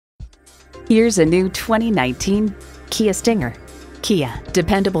Here's a new 2019 Kia Stinger. Kia,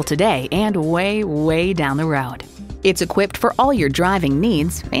 dependable today and way, way down the road. It's equipped for all your driving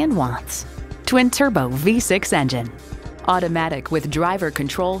needs and wants. Twin-turbo V6 engine. Automatic with driver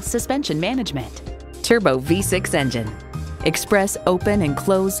control suspension management. Turbo V6 engine. Express open and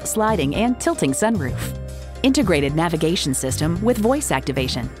close sliding and tilting sunroof. Integrated navigation system with voice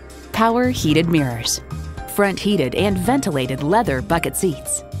activation. Power heated mirrors. Front heated and ventilated leather bucket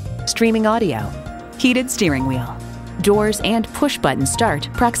seats. Streaming audio. Heated steering wheel. Doors and push-button start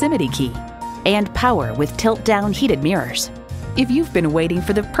proximity key. And power with tilt-down heated mirrors. If you've been waiting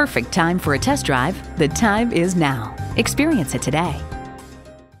for the perfect time for a test drive, the time is now. Experience it today.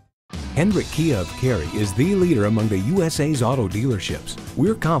 Hendrick Kia of Cary is the leader among the USA's auto dealerships.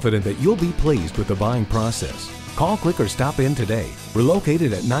 We're confident that you'll be pleased with the buying process. Call, click, or stop in today. We're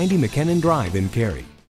located at 90 Mackenan Drive in Cary.